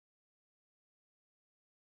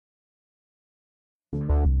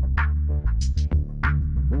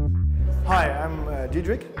Hi, I'm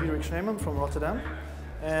Diederik Schneemann from Rotterdam,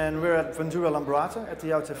 and we're at Ventura Lambrate at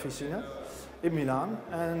the Alta Ficina in Milan,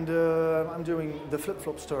 and I'm doing the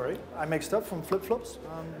flip-flop story. I make stuff from flip-flops.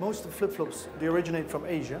 Most of the flip-flops, they originate from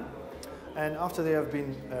Asia, and after they have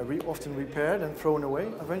been often repaired and thrown away,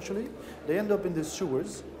 eventually they end up in the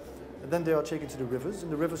sewers, and then they are taken to the rivers,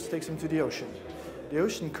 and the rivers takes them to the ocean. The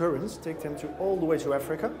ocean currents take them all the way to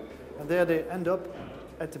Africa, and there they end up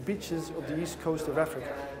at the beaches of the east coast of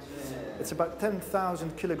Africa. It's about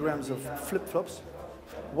 10,000 kilograms of flip-flops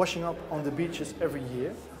washing up on the beaches every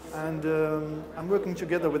year. And I'm working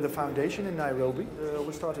together with the foundation in Nairobi.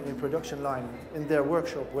 We're starting a production line in their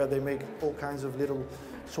workshop where they make all kinds of little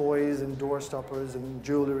toys and door stoppers and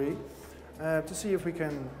jewelry to see if we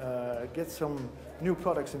can get some new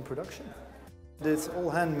products in production. It's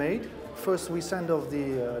all handmade. First we sand off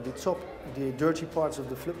the dirty parts of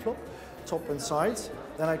the flip-flop, top and sides.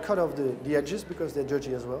 Then I cut off the edges because they're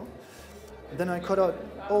dirty as well. Then I cut out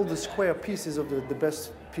all the square pieces of the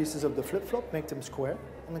best pieces of the flip-flop, make them square,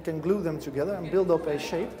 and I can glue them together and build up a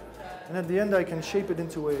shape. And at the end I can shape it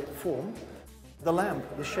into a form. The lamp,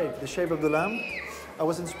 the shape of the lamp, I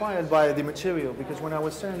was inspired by the material because when I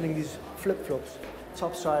was sanding these flip-flops,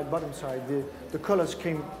 top side, bottom side, the colors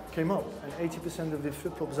came up, and 80% of the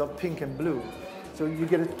flip-flops are pink and blue. So you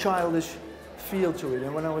get a childish feel to it,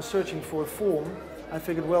 and when I was searching for a form, I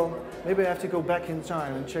figured, well, maybe I have to go back in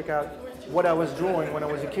time and check out what I was drawing when I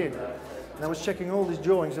was a kid. And I was checking all these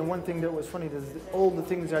drawings, and one thing that was funny is that all the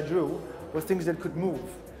things I drew were things that could move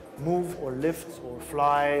or lift or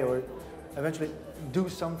fly or eventually do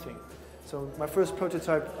something. So my first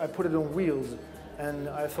prototype, I put it on wheels, and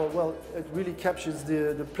I thought, well, it really captures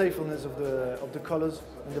the playfulness of the colors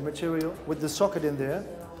and the material. With the socket in there,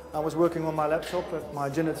 I was working on my laptop at my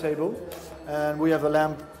dinner table, and we have a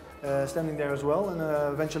lamp standing there as well, and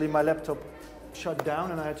eventually my laptop shut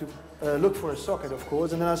down and I had to look for a socket, of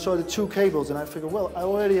course, and then I saw the two cables and I figured, well, I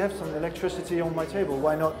already have some electricity on my table,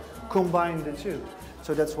 why not combine the two?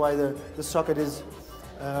 So that's why the socket is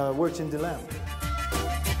worked in the lamp.